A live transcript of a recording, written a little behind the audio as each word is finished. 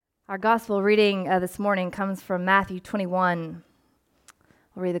Our gospel reading this morning comes from Matthew 21.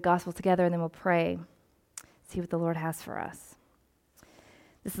 We'll read the gospel together and then we'll pray, see what the Lord has for us.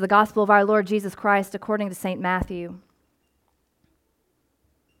 This is the gospel of our Lord Jesus Christ according to St. Matthew.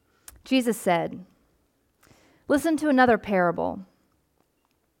 Jesus said, "Listen to another parable.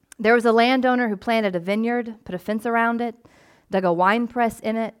 There was a landowner who planted a vineyard, put a fence around it, dug a winepress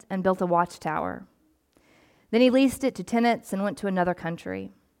in it, and built a watchtower. Then he leased it to tenants and went to another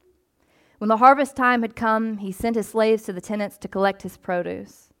country. When the harvest time had come, he sent his slaves to the tenants to collect his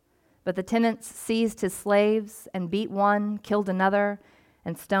produce. But the tenants seized his slaves and beat one, killed another,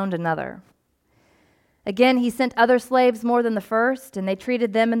 and stoned another. Again, he sent other slaves more than the first, and they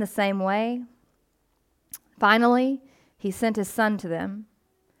treated them in the same way. Finally, he sent his son to them,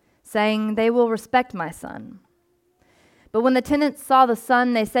 saying, 'They will respect my son.' But when the tenants saw the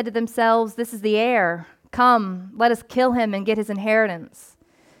son, they said to themselves, 'This is the heir. Come, let us kill him and get his inheritance.'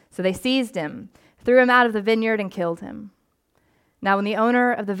 So they seized him, threw him out of the vineyard, and killed him. Now when the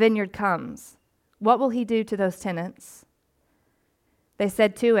owner of the vineyard comes, what will he do to those tenants?" They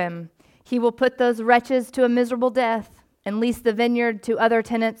said to him, "He will put those wretches to a miserable death and lease the vineyard to other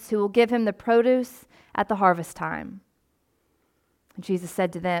tenants who will give him the produce at the harvest time." And Jesus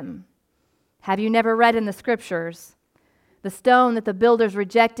said to them, "Have you never read in the scriptures, 'The stone that the builders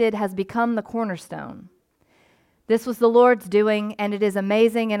rejected has become the cornerstone'? This was the Lord's doing, and it is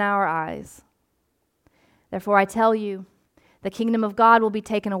amazing in our eyes. Therefore I tell you, the kingdom of God will be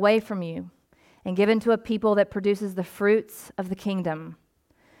taken away from you and given to a people that produces the fruits of the kingdom.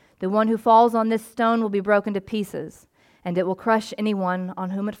 The one who falls on this stone will be broken to pieces, and it will crush anyone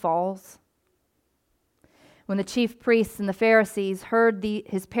on whom it falls." When the chief priests and the Pharisees heard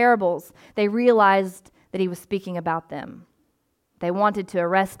his parables, they realized that he was speaking about them. They wanted to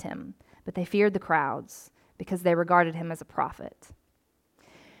arrest him, but they feared the crowds, because they regarded him as a prophet.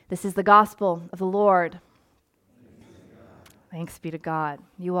 This is the gospel of the Lord. Thanks be to God.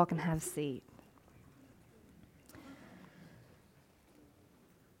 You all can have a seat.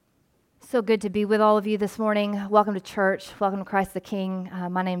 So good to be with all of you this morning. Welcome to church. Welcome to Christ the King.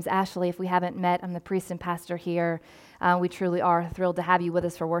 My name's Ashley. If we haven't met, I'm the priest and pastor here. We truly are thrilled to have you with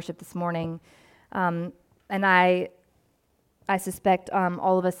us for worship this morning. And I suspect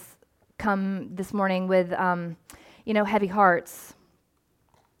all of us come this morning with, heavy hearts.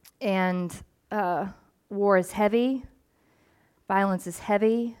 And war is heavy. Violence is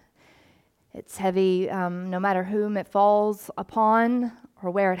heavy. It's heavy no matter whom it falls upon or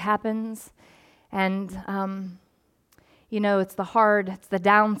where it happens. And, it's the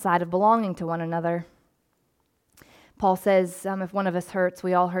downside of belonging to one another. Paul says, if one of us hurts,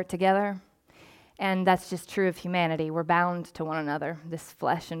 we all hurt together. And that's just true of humanity. We're bound to one another, this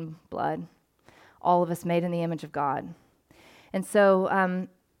flesh and blood, all of us made in the image of God. And so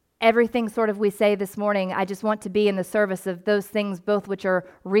everything sort of we say this morning, I just want to be in the service of those things, both which are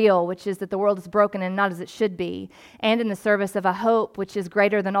real, which is that the world is broken and not as it should be, and in the service of a hope which is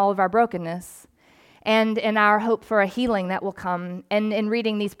greater than all of our brokenness, and in our hope for a healing that will come, and in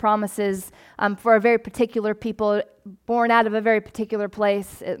reading these promises for a very particular people, born out of a very particular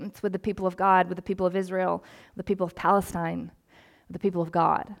place. It's with the people of God, with the people of Israel, with the people of Palestine, with the people of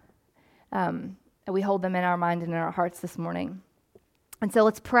God. And we hold them in our mind and in our hearts this morning. And so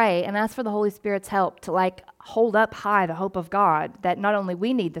let's pray and ask for the Holy Spirit's help to hold up high the hope of God that not only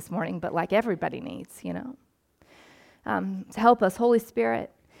we need this morning, but everybody needs, to help us, Holy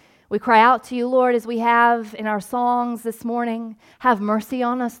Spirit. We cry out to you, Lord, as we have in our songs this morning. Have mercy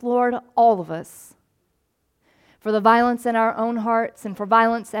on us, Lord, all of us. For the violence in our own hearts and for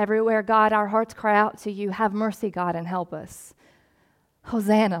violence everywhere, God, our hearts cry out to you. Have mercy, God, and help us.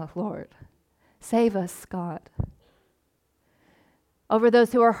 Hosanna, Lord. Save us, God. Over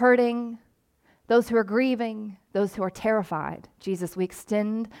those who are hurting, those who are grieving, those who are terrified, Jesus, we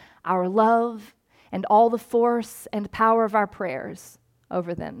extend our love and all the force and power of our prayers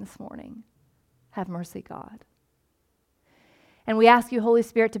over them this morning. Have mercy, God. And we ask you, Holy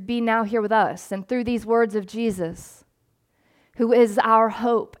Spirit, to be now here with us, and through these words of Jesus, who is our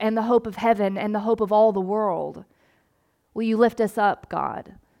hope and the hope of heaven and the hope of all the world, will you lift us up,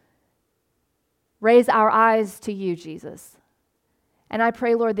 God? Raise our eyes to you, Jesus. And I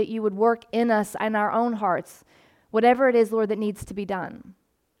pray, Lord, that you would work in us and our own hearts, whatever it is, Lord, that needs to be done.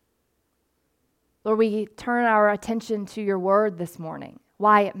 Lord, we turn our attention to your word this morning,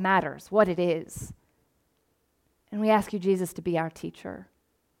 why it matters, what it is. And we ask you, Jesus, to be our teacher.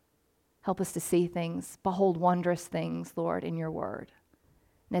 Help us to see things, behold wondrous things, Lord, in your word.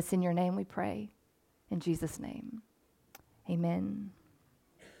 And it's in your name we pray. In Jesus' name, amen.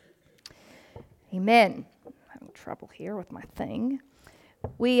 Amen. I'm having trouble here with my thing.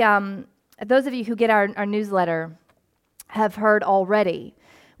 We, those of you who get our newsletter have heard already,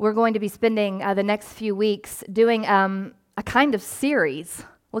 we're going to be spending the next few weeks doing a kind of series.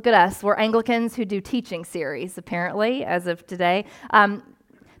 Look at us. We're Anglicans who do teaching series, apparently, as of today.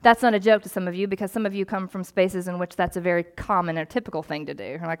 That's not a joke to some of you, because some of you come from spaces in which that's a very common or typical thing to do.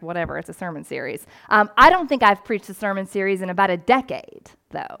 You're like, whatever, it's a sermon series. I don't think I've preached a sermon series in about a decade,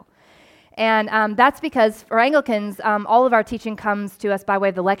 though. And that's because for Anglicans, all of our teaching comes to us by way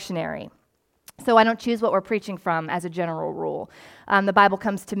of the lectionary. So I don't choose what we're preaching from as a general rule. The Bible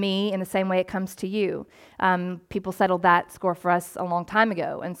comes to me in the same way it comes to you. People settled that score for us a long time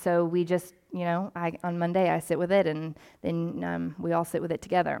ago. And so we just, on Monday I sit with it, and then we all sit with it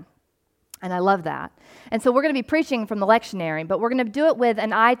together. And I love that. And so we're going to be preaching from the lectionary, but we're going to do it with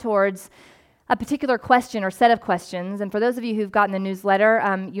an eye towards a particular question or set of questions. And for those of you who've gotten the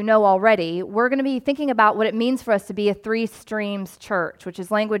newsletter, you know already, we're going to be thinking about what it means for us to be a three streams church, which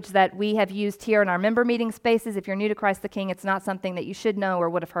is language that we have used here in our member meeting spaces. If you're new to Christ the King, it's not something that you should know or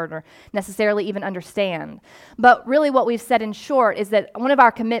would have heard or necessarily even understand. But really what we've said in short is that one of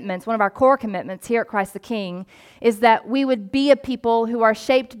our core commitments here at Christ the King, is that we would be a people who are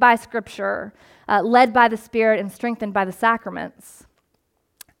shaped by Scripture, led by the Spirit, and strengthened by the sacraments.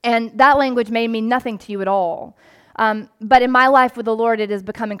 And that language may mean nothing to you at all. But in my life with the Lord, it has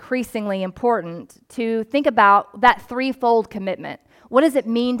become increasingly important to think about that threefold commitment. What does it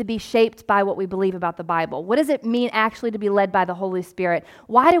mean to be shaped by what we believe about the Bible? What does it mean actually to be led by the Holy Spirit?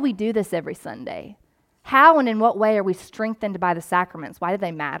 Why do we do this every Sunday? How and in what way are we strengthened by the sacraments? Why do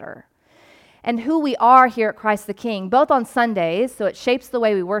they matter? And who we are here at Christ the King, both on Sundays, so it shapes the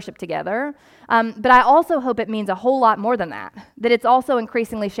way we worship together, but I also hope it means a whole lot more than that it's also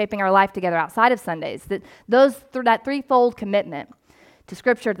increasingly shaping our life together outside of Sundays, that threefold commitment to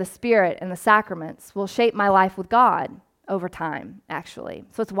Scripture, the Spirit, and the sacraments will shape my life with God over time, actually.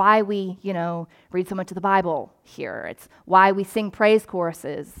 So it's why we, read so much of the Bible here. It's why we sing praise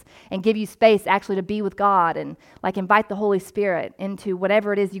choruses and give you space actually to be with God and invite the Holy Spirit into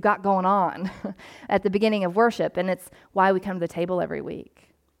whatever it is you got going on at the beginning of worship. And it's why we come to the table every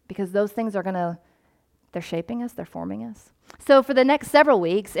week, because those things they're shaping us, they're forming us. So for the next several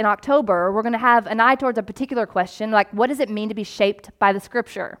weeks in October, we're going to have an eye towards a particular question, like what does it mean to be shaped by the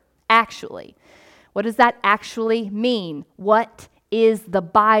Scripture, actually? What does that actually mean? What is the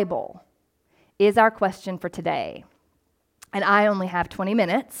Bible? Is our question for today. And I only have 20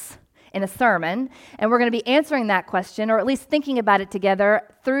 minutes in a sermon, and we're going to be answering that question, or at least thinking about it together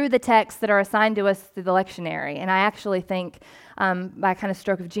through the texts that are assigned to us through the lectionary. And I actually think, by a kind of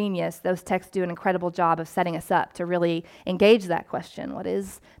stroke of genius, those texts do an incredible job of setting us up to really engage that question. What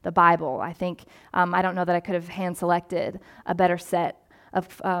is the Bible? I think, I don't know that I could have hand-selected a better set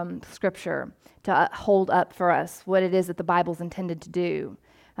of Scripture to hold up for us what it is that the Bible's intended to do,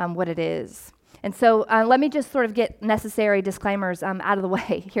 what it is. And so let me just sort of get necessary disclaimers out of the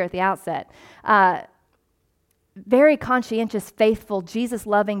way here at the outset. Very conscientious, faithful,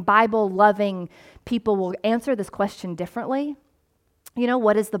 Jesus-loving, Bible-loving people will answer this question differently.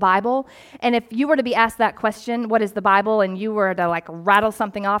 What is the Bible? And if you were to be asked that question, what is the Bible, and you were to rattle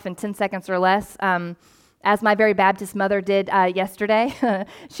something off in 10 seconds or less, as my very Baptist mother did yesterday.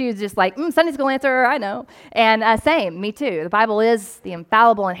 She was just like, Sunday school answer, I know. And same, me too. The Bible is the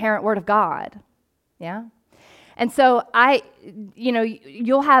infallible, inherent Word of God. Yeah? And so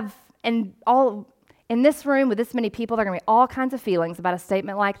you'll have, in this room with this many people, there are going to be all kinds of feelings about a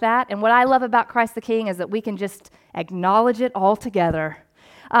statement like that. And what I love about Christ the King is that we can just acknowledge it all together.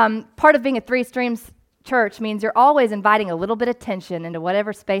 Part of being a three streams church means you're always inviting a little bit of tension into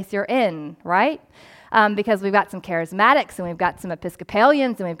whatever space you're in, right? Because we've got some charismatics, and we've got some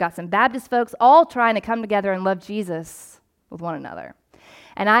Episcopalians, and we've got some Baptist folks all trying to come together and love Jesus with one another.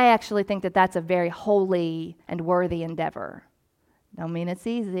 And I actually think that that's a very holy and worthy endeavor. Don't mean it's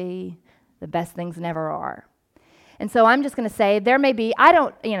easy. The best things never are. And so I'm just going to say there may be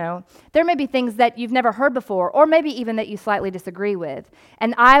things that you've never heard before, or maybe even that you slightly disagree with.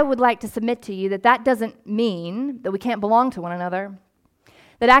 And I would like to submit to you that doesn't mean that we can't belong to one another.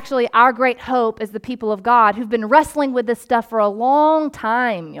 That actually our great hope is the people of God who've been wrestling with this stuff for a long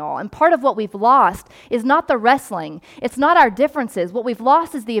time, y'all. And part of what we've lost is not the wrestling. It's not our differences. What we've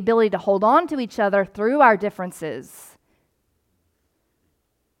lost is the ability to hold on to each other through our differences.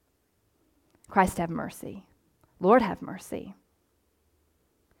 Christ have mercy. Lord have mercy.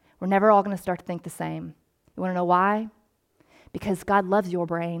 We're never all going to start to think the same. You want to know why? Because God loves your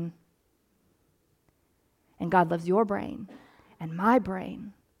brain. And God loves your brain. And my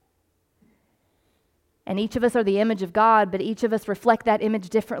brain. And each of us are the image of God, but each of us reflect that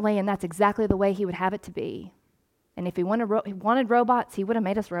image differently, and that's exactly the way He would have it to be. And if he wanted robots, he would have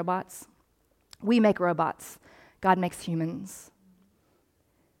made us robots. We make robots. God makes humans.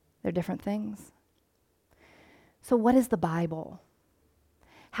 They're different things. So what is the Bible?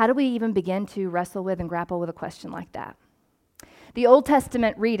 How do we even begin to wrestle with and grapple with a question like that? The Old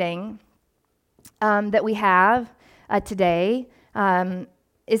Testament reading that we have today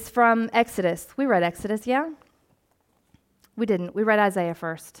is from Exodus. We read Exodus, yeah? We didn't. We read Isaiah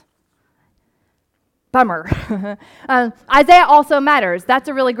first. Bummer. Isaiah also matters. That's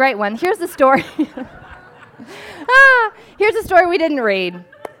a really great one. Here's the story. Here's a story we didn't read.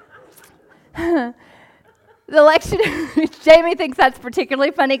 The lectionary, Jamie thinks that's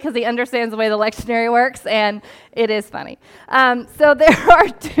particularly funny because he understands the way the lectionary works, and it is funny. So there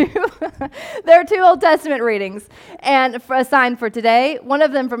are two Old Testament readings and assigned for today, one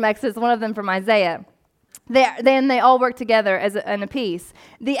of them from Exodus, one of them from Isaiah. Then they all work together in a piece.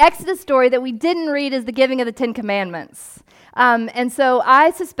 The Exodus story that we didn't read is the giving of the Ten Commandments. And so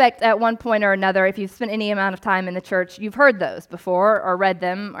I suspect at one point or another, if you've spent any amount of time in the church, you've heard those before or read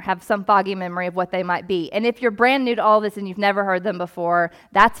them or have some foggy memory of what they might be. And if you're brand new to all this and you've never heard them before,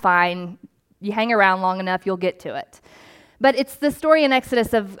 that's fine. You hang around long enough, you'll get to it. But it's the story in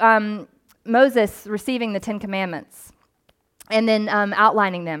Exodus of Moses receiving the Ten Commandments and then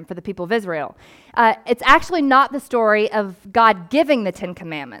outlining them for the people of Israel. It's actually not the story of God giving the Ten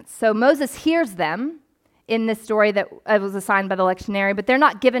Commandments. So Moses hears them in this story that was assigned by the lectionary, but they're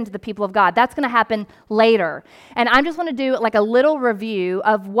not given to the people of God. That's going to happen later. And I just want to do like a little review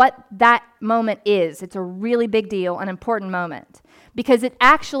of what that moment is. It's a really big deal, an important moment, because it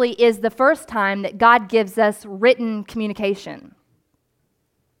actually is the first time that God gives us written communication,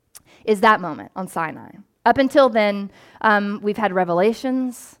 is that moment on Sinai. Up until then, we've had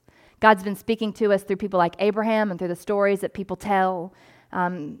revelations. God's been speaking to us through people like Abraham and through the stories that people tell,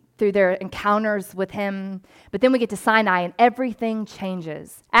 through their encounters with him. But then we get to Sinai and everything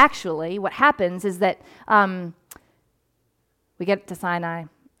changes. Actually, what happens is that we get to Sinai.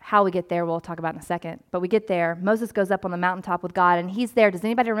 How we get there, we'll talk about in a second. But we get there. Moses goes up on the mountaintop with God, and he's there. Does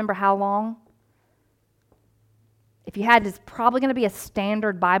anybody remember how long? If you had, it's probably going to be a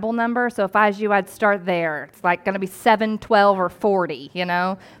standard Bible number. So if I was you, I'd start there. It's like going to be 7, 12, or 40, you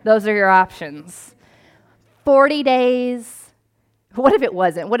know? Those are your options. 40 days. What if it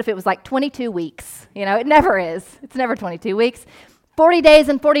wasn't? What if it was like 22 weeks? You know, it never is. It's never 22 weeks. 40 days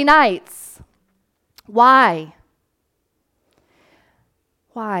and 40 nights. Why?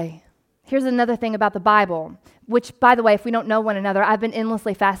 Why? Here's another thing about the Bible, which, by the way, if we don't know one another, I've been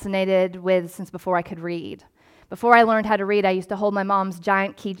endlessly fascinated with since before I could read. Before I learned how to read, I used to hold my mom's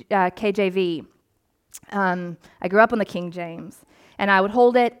giant KJV. I grew up on the King James. And I would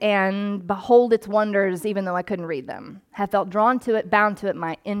hold it and behold its wonders even though I couldn't read them. Have felt drawn to it, bound to it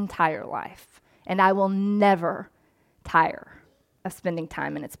my entire life. And I will never tire of spending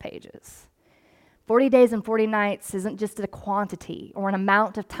time in its pages. 40 days and 40 nights isn't just a quantity or an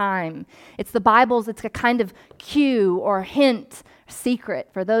amount of time. It's the Bible's, it's a kind of cue or hint, secret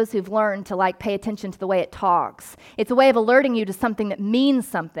for those who've learned to pay attention to the way it talks. It's a way of alerting you to something that means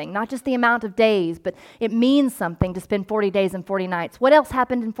something, not just the amount of days, but it means something to spend 40 days and 40 nights. What else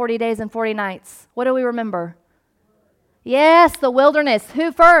happened in 40 days and 40 nights? What do we remember? Yes, the wilderness.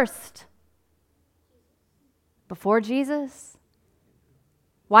 Who first? Before Jesus?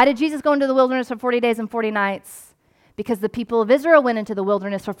 Why did Jesus go into the wilderness for 40 days and 40 nights? Because the people of Israel went into the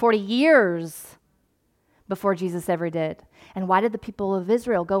wilderness for 40 years before Jesus ever did. And why did the people of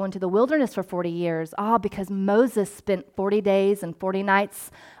Israel go into the wilderness for 40 years? Because Moses spent 40 days and 40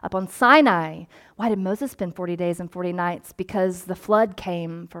 nights up on Sinai. Why did Moses spend 40 days and 40 nights? Because the flood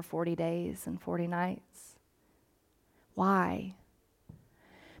came for 40 days and 40 nights. Why?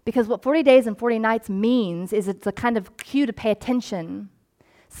 Because what 40 days and 40 nights means is it's a kind of cue to pay attention.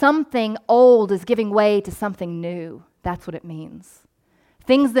 Something old is giving way to something new. That's what it means.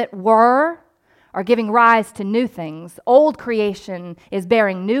 Things that were are giving rise to new things. Old creation is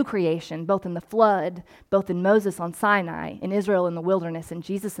bearing new creation, both in the flood, both in Moses on Sinai, in Israel in the wilderness, and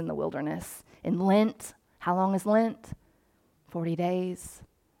Jesus in the wilderness. In Lent, how long is Lent? 40 days.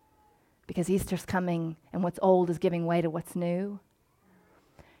 Because Easter's coming, and what's old is giving way to what's new.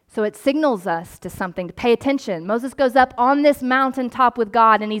 So it signals us to something, to pay attention. Moses goes up on this mountaintop with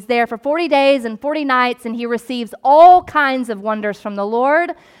God, and he's there for 40 days and 40 nights, and he receives all kinds of wonders from the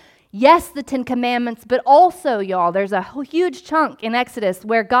Lord. Yes, the Ten Commandments, but also, y'all, there's a huge chunk in Exodus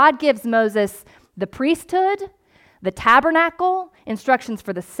where God gives Moses the priesthood, the tabernacle, instructions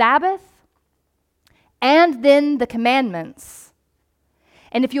for the Sabbath, and then the commandments.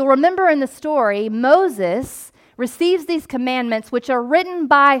 And if you'll remember in the story, Moses receives these commandments, which are written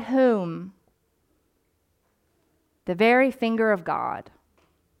by whom? the very finger of God.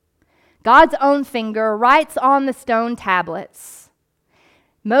 God's own finger writes on the stone tablets.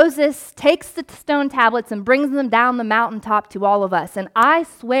 Moses takes the stone tablets and brings them down the mountaintop to all of us. And I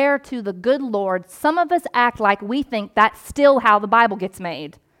swear to the good Lord, some of us act like we think that's still how the Bible gets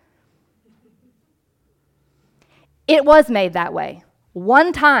made. It was made that way.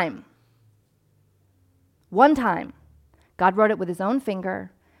 One time. God wrote it with his own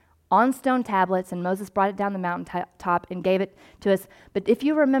finger on stone tablets, and Moses brought it down the mountaintop and gave it to us. But if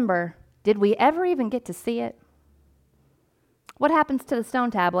you remember, did we ever even get to see it? What happens to the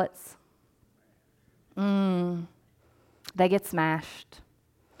stone tablets? They get smashed,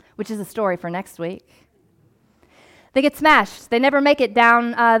 which is a story for next week. They get smashed. They never make it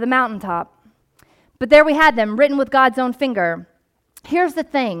down the mountaintop. But there we had them, written with God's own finger. Here's the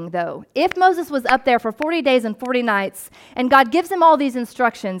thing, though. If Moses was up there for 40 days and 40 nights, and God gives him all these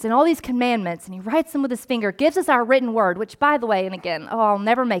instructions and all these commandments, and he writes them with his finger, gives us our written word, which, by the way, and again, I'll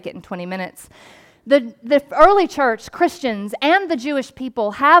never make it in 20 minutes. The early church, Christians, and the Jewish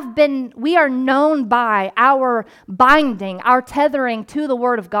people we are known by our binding, our tethering to the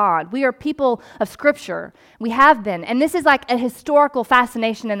Word of God. We are people of Scripture. We have been. And this is like a historical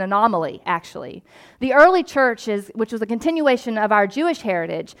fascination and anomaly, actually. The early church, which was a continuation of our Jewish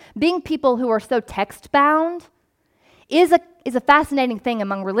heritage, being people who are so text-bound, is a fascinating thing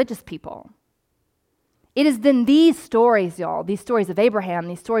among religious people. It is then these stories, y'all, these stories of Abraham,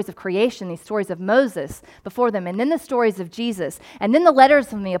 these stories of creation, these stories of Moses before them, and then the stories of Jesus, and then the letters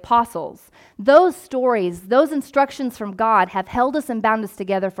from the apostles. Those stories, those instructions from God have held us and bound us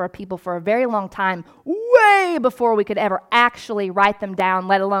together for a people for a very long time, way before we could ever actually write them down,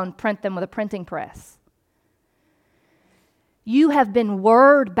 let alone print them with a printing press. You have been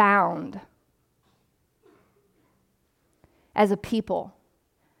word-bound as a people.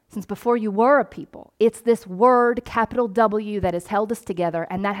 Since before you were a people, it's this word, capital W, that has held us together,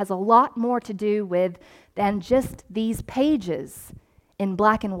 and that has a lot more to do with than just these pages in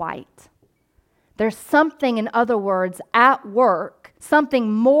black and white. There's something, in other words, at work,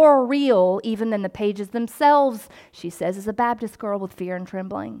 something more real even than the pages themselves, she says, as a Baptist girl with fear and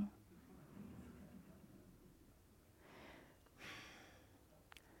trembling.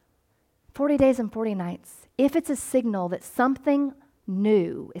 "40 days and 40 nights. If it's a signal that something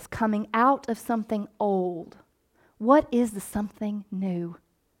new is coming out of something old, what is the something new?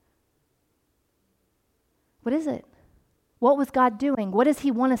 What is it? What was God doing? What does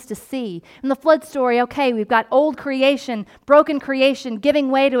he want us to see? In the flood story, okay, we've got old creation, broken creation, giving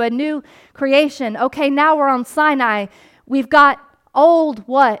way to a new creation. Okay, now we're on Sinai. We've got old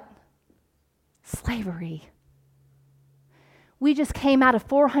what? Slavery. We just came out of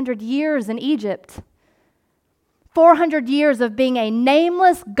 400 years in Egypt. 400 years of being a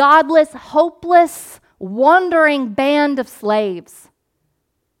nameless, godless, hopeless, wandering band of slaves.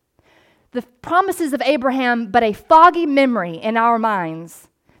 The promises of Abraham, but a foggy memory in our minds.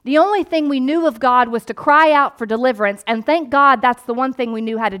 The only thing we knew of God was to cry out for deliverance, and thank God that's the one thing we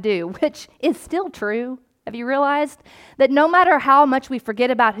knew how to do, which is still true. Have you realized that no matter how much we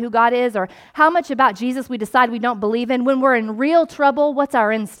forget about who God is or how much about Jesus we decide we don't believe in, when we're in real trouble, what's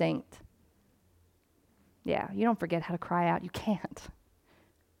our instinct? Yeah, you don't forget how to cry out. You can't.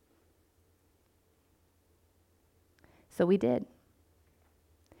 So we did.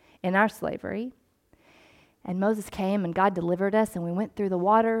 In our slavery. And Moses came and God delivered us and we went through the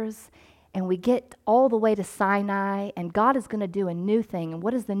waters and we get all the way to Sinai and God is going to do a new thing. And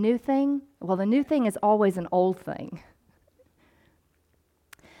what is the new thing? Well, the new thing is always an old thing.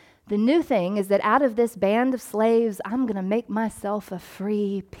 The new thing is that out of this band of slaves, I'm going to make myself a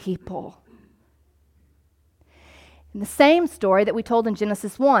free people. In the same story that we told in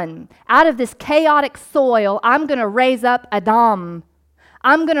Genesis 1, out of this chaotic soil, I'm going to raise up Adam.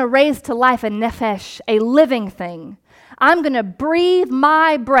 I'm going to raise to life a nephesh, a living thing. I'm going to breathe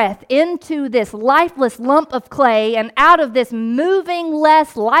my breath into this lifeless lump of clay, and out of this moving,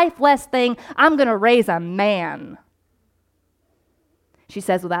 lifeless thing, I'm going to raise a man. She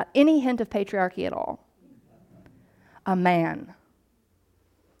says without any hint of patriarchy at all. A man.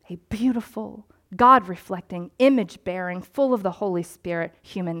 A beautiful, God-reflecting, image-bearing, full of the Holy Spirit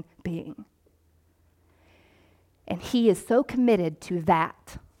human being. And he is so committed to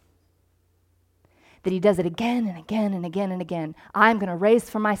that he does it again and again and again and again. I'm going to raise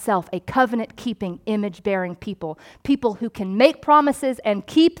for myself a covenant-keeping, image-bearing people. People who can make promises and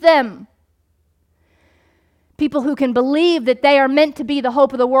keep them. People who can believe that they are meant to be the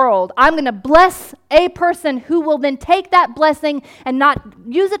hope of the world. I'm going to bless a person who will then take that blessing and not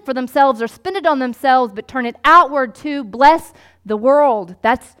use it for themselves or spend it on themselves, but turn it outward to bless the world.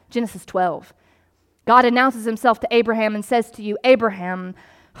 That's Genesis 12. God announces himself to Abraham and says to you, Abraham,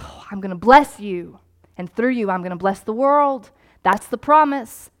 I'm going to bless you, and through you I'm going to bless the world. That's the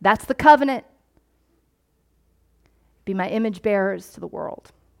promise. That's the covenant. Be my image bearers to the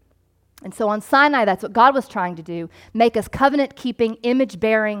world. And so on Sinai, that's what God was trying to do, make us covenant-keeping,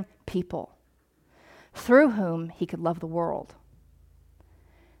 image-bearing people through whom he could love the world.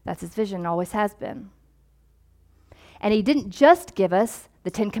 That's his vision, always has been. And he didn't just give us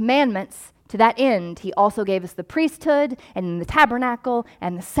the 10 Commandments to that end. He also gave us the priesthood and the tabernacle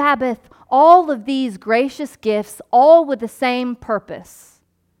and the Sabbath, all of these gracious gifts, all with the same purpose: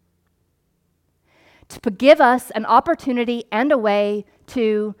 to give us an opportunity and a way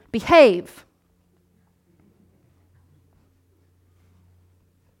to behave.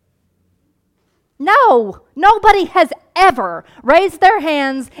 No, nobody has ever raised their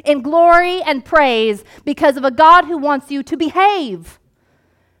hands in glory and praise because of a God who wants you to behave.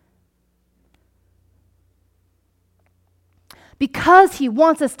 Because he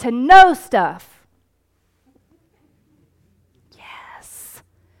wants us to know stuff. Yes.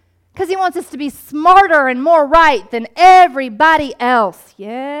 Because he wants us to be smarter and more right than everybody else.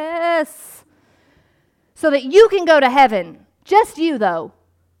 Yes. So that you can go to heaven. Just you, though.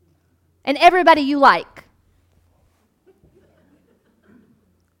 And everybody you like.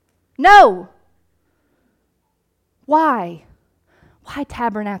 No. Why? Why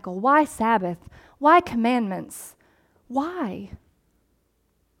tabernacle? Why Sabbath? Why commandments? Why?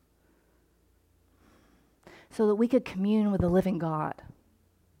 So that we could commune with the living God.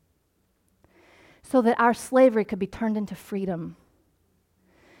 So that our slavery could be turned into freedom.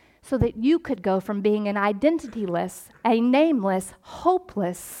 So that you could go from being an identityless, a nameless,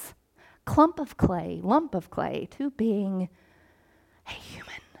 hopeless lump of clay, to being a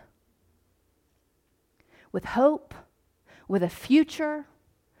human. With hope, with a future,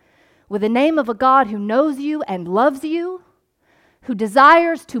 with the name of a God who knows you and loves you, who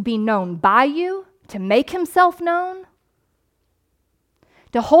desires to be known by you, to make himself known,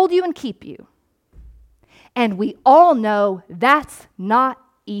 to hold you and keep you. And we all know that's not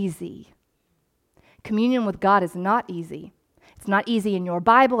easy. Communion with God is not easy. It's not easy in your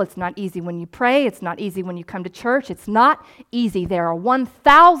Bible. It's not easy when you pray. It's not easy when you come to church. It's not easy. There are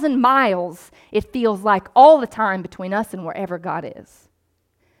 1,000 miles, it feels like, all the time between us and wherever God is.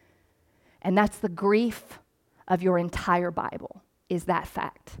 And that's the grief of your entire Bible, is that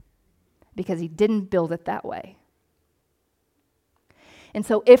fact. Because he didn't build it that way. And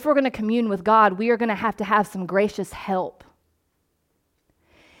so if we're going to commune with God, we are going to have some gracious help.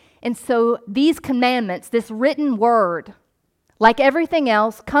 And so these commandments, this written word, like everything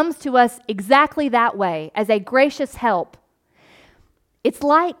else, comes to us exactly that way, as a gracious help. It's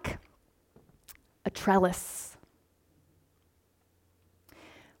like a trellis.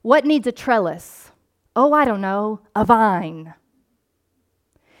 What needs a trellis? Oh, I don't know, a vine.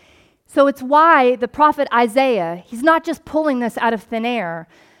 So it's why the prophet Isaiah, he's not just pulling this out of thin air.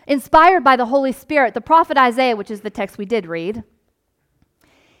 Inspired by the Holy Spirit, the prophet Isaiah, which is the text we did read,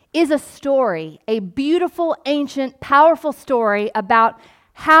 is a story, a beautiful, ancient, powerful story about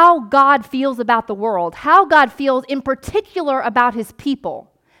how God feels about the world, how God feels in particular about his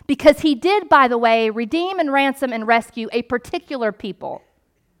people. Because he did, by the way, redeem and ransom and rescue a particular people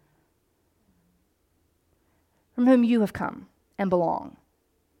from whom you have come and belong.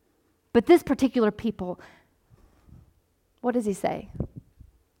 But this particular people, what does he say?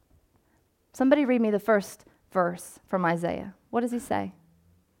 Somebody read me the first verse from Isaiah. What does he say?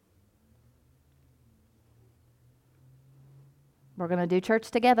 We're going to do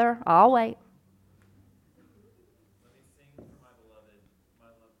church together. I'll wait. Let me sing for my beloved, my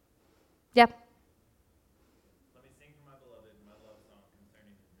love. Yep. Let me sing for my beloved my love song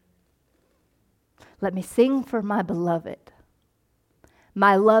concerning his vineyard. Let me sing for my beloved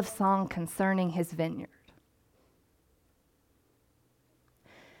my love song concerning his vineyard.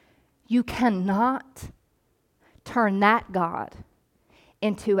 You cannot turn that God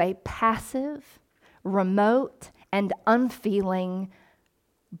into a passive, remote, and unfeeling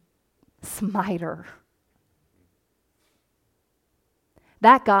smiter.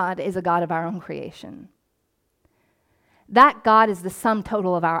 That God is a God of our own creation. That God is the sum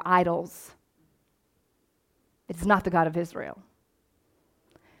total of our idols. It's not the God of Israel.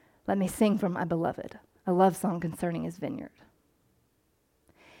 Let me sing for my beloved a love song concerning his vineyard.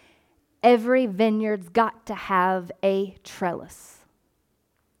 Every vineyard's got to have a trellis.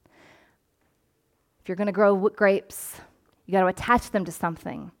 If you're going to grow grapes, you got to attach them to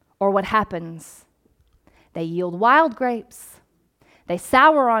something. Or what happens? They yield wild grapes. They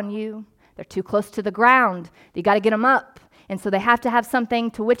sour on you. They're too close to the ground. You got to get them up And so they have to have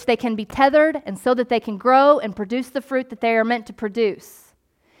something to which they can be tethered and so that they can grow and produce the fruit that they are meant to produce.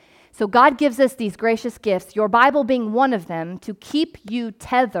 So God gives us these gracious gifts, your Bible being one of them, to keep you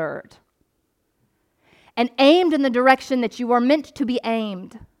tethered and aimed in the direction that you are meant to be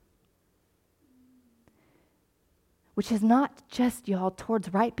aimed. Which is not just, y'all,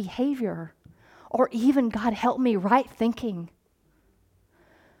 towards right behavior or even, God, help me, right thinking.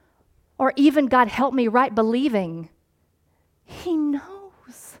 Or even, God, help me, right believing. He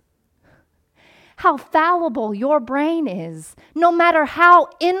knows how fallible your brain is, no matter how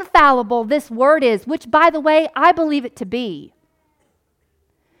infallible this word is, which, by the way, I believe it to be.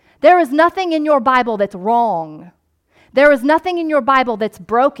 There is nothing in your Bible that's wrong. There is nothing in your Bible that's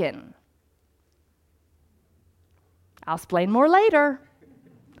broken. I'll explain more later.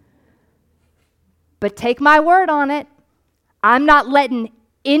 But take my word on it. I'm not letting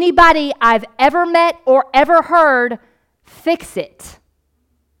anybody I've ever met or ever heard fix it.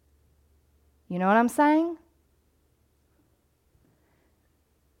 You know what I'm saying?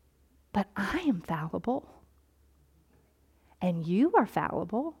 But I am fallible. And you are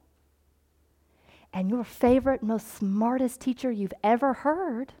fallible. And your favorite, most smartest teacher you've ever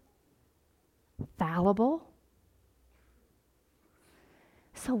heard, fallible.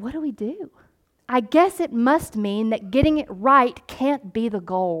 So what do? I guess it must mean that getting it right can't be the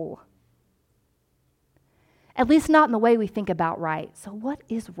goal. At least not in the way we think about right. So what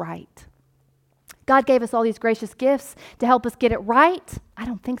is right? God gave us all these gracious gifts to help us get it right? I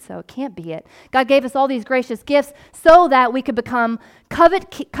don't think so. It can't be it. God gave us all these gracious gifts so that we could become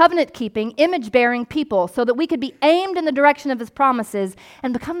covenant-keeping, image-bearing people, so that we could be aimed in the direction of His promises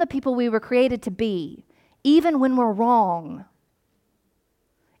and become the people we were created to be, even when we're wrong,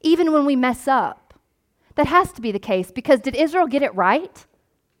 even when we mess up. That has to be the case, because did Israel get it right?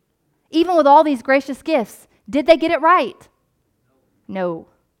 Even with all these gracious gifts, did they get it right? No.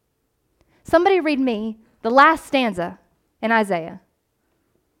 Somebody read me the last stanza in Isaiah.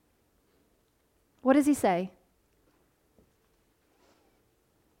 What does he say?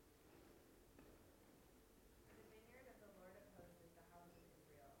 The vineyard of the Lord of hosts is the house of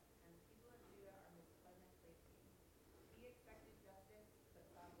Israel, and the people of Judah are his pleasant places. He expected justice, but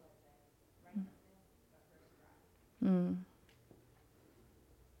saw bloodshed, righteousness, but heard a cry.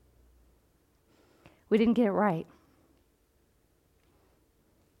 We didn't get it right.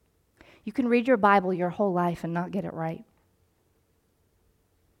 You can read your Bible your whole life and not get it right.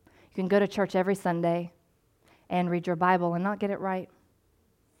 You can go to church every Sunday and read your Bible and not get it right.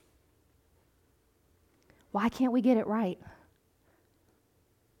 Why can't we get it right?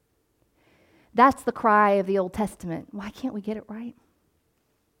 That's the cry of the Old Testament. Why can't we get it right?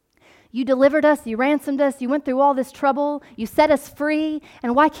 You delivered us, you ransomed us, you went through all this trouble, you set us free,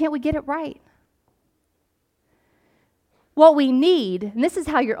 and why can't we get it right? What we need, and this is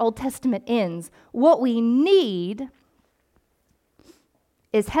how your Old Testament ends, what we need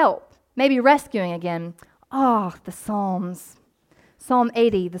is help. Maybe rescuing again. Oh, the Psalms. Psalm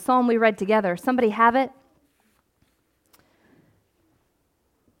 80, the psalm we read together. Somebody have it?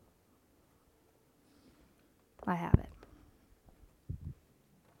 I have it.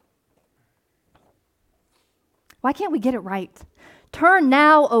 Why can't we get it right? Turn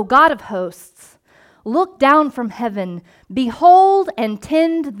now, O God of hosts. Look down from heaven, behold and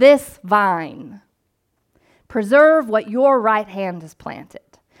tend this vine. Preserve what your right hand has planted.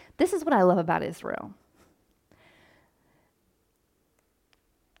 This is what I love about Israel.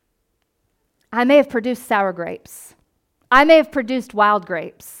 I may have produced sour grapes. I may have produced wild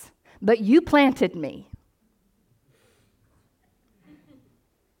grapes, but you planted me.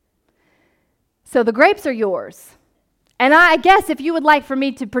 So the grapes are yours. And I guess if you would like for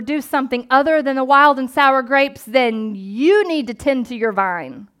me to produce something other than the wild and sour grapes, then you need to tend to your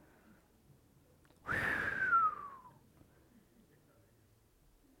vine. Whew.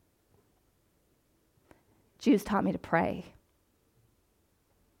 Jews taught me to pray.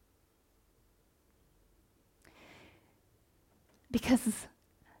 Because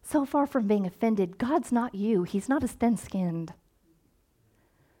so far from being offended, God's not you. He's not as thin-skinned.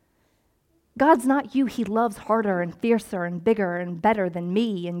 God's not you. He loves harder and fiercer and bigger and better than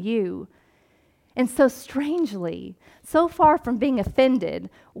me and you. And so strangely, so far from being offended,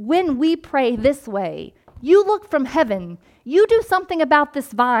 when we pray this way, you look from heaven, you do something about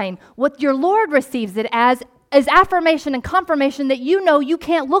this vine, what your Lord receives it as affirmation and confirmation that you know you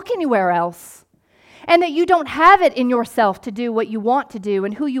can't look anywhere else, and that you don't have it in yourself to do what you want to do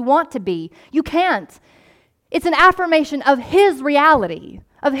and who you want to be. You can't. It's an affirmation of His reality,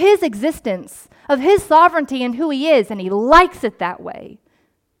 of His existence, of His sovereignty and who He is, and He likes it that way.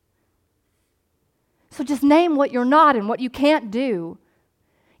 So just name what you're not and what you can't do.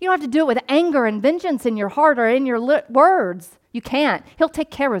 You don't have to do it with anger and vengeance in your heart or in your words. You can't. He'll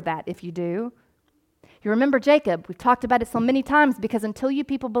take care of that if you do. You remember Jacob. We've talked about it so many times because until you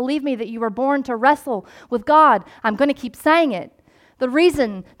people believe me that you were born to wrestle with God, I'm going to keep saying it. The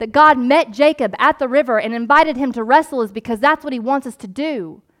reason that God met Jacob at the river and invited him to wrestle is because that's what he wants us to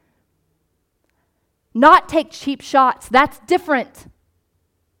do. Not take cheap shots. That's different.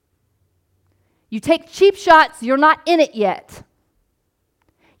 You take cheap shots, you're not in it yet.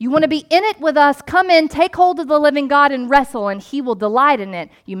 You want to be in it with us, come in, take hold of the living God and wrestle, and he will delight in it.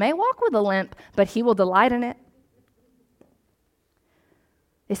 You may walk with a limp, but he will delight in it.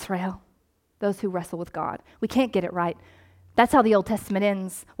 Israel, those who wrestle with God. We can't get it right. That's how the Old Testament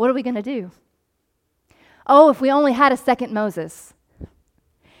ends. What are we going to do? Oh, if we only had a second Moses.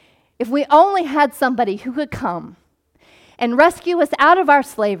 If we only had somebody who could come and rescue us out of our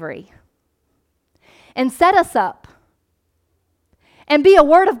slavery and set us up and be a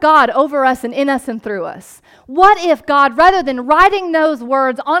word of God over us and in us and through us. What if God, rather than writing those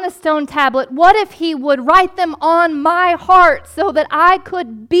words on a stone tablet, what if he would write them on my heart so that I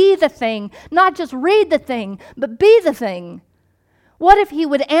could be the thing, not just read the thing, but be the thing? What if he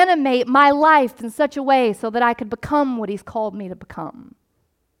would animate my life in such a way so that I could become what he's called me to become?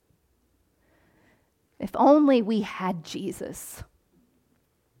 If only we had Jesus.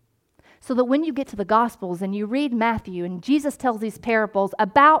 So that when you get to the Gospels and you read Matthew and Jesus tells these parables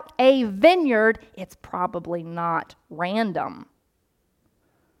about a vineyard, it's probably not random.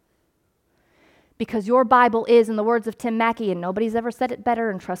 Because your Bible is, in the words of Tim Mackey, and nobody's ever said it better,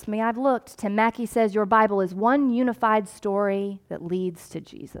 and trust me, I've looked, Tim Mackey says your Bible is one unified story that leads to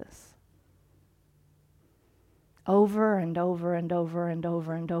Jesus. Over and over and over and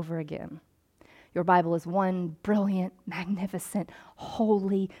over and over again. Your Bible is one brilliant, magnificent,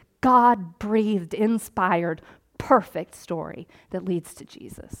 holy, God-breathed, inspired, perfect story that leads to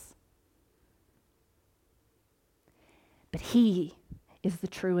Jesus. But he is the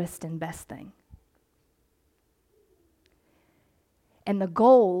truest and best thing. And the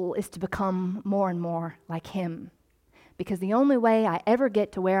goal is to become more and more like him. Because the only way I ever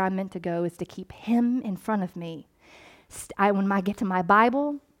get to where I'm meant to go is to keep him in front of me. When I get to my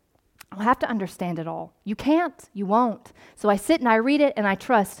Bible, I'll have to understand it all. You can't. You won't. So I sit and I read it and I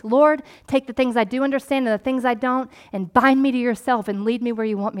trust. Lord, take the things I do understand and the things I don't and bind me to yourself and lead me where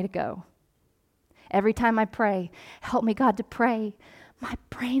you want me to go. Every time I pray, help me, God, to pray. My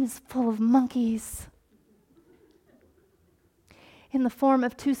brain is full of monkeys in the form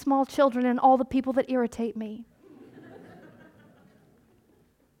of 2 small children and all the people that irritate me.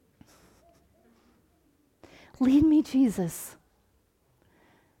 Lead me, Jesus.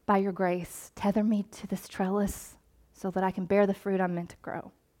 By your grace, tether me to this trellis so that I can bear the fruit I'm meant to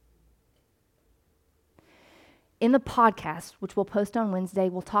grow. In the podcast, which we'll post on Wednesday,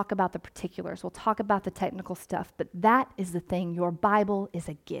 we'll talk about the particulars. We'll talk about the technical stuff. But that is the thing. Your Bible is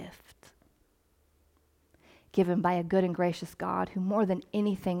a gift given by a good and gracious God who more than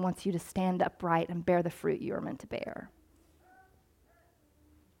anything wants you to stand upright and bear the fruit you are meant to bear.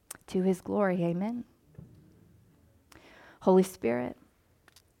 To his glory, amen. Holy Spirit,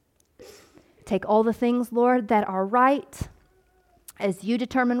 take all the things, Lord, that are right as you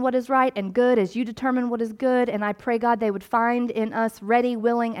determine what is right and good as you determine what is good. And I pray, God, they would find in us ready,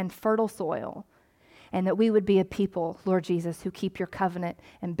 willing, and fertile soil. And that we would be a people, Lord Jesus, who keep your covenant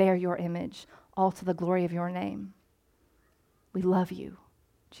and bear your image, all to the glory of your name. We love you,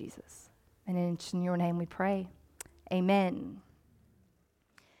 Jesus. And in your name we pray. Amen.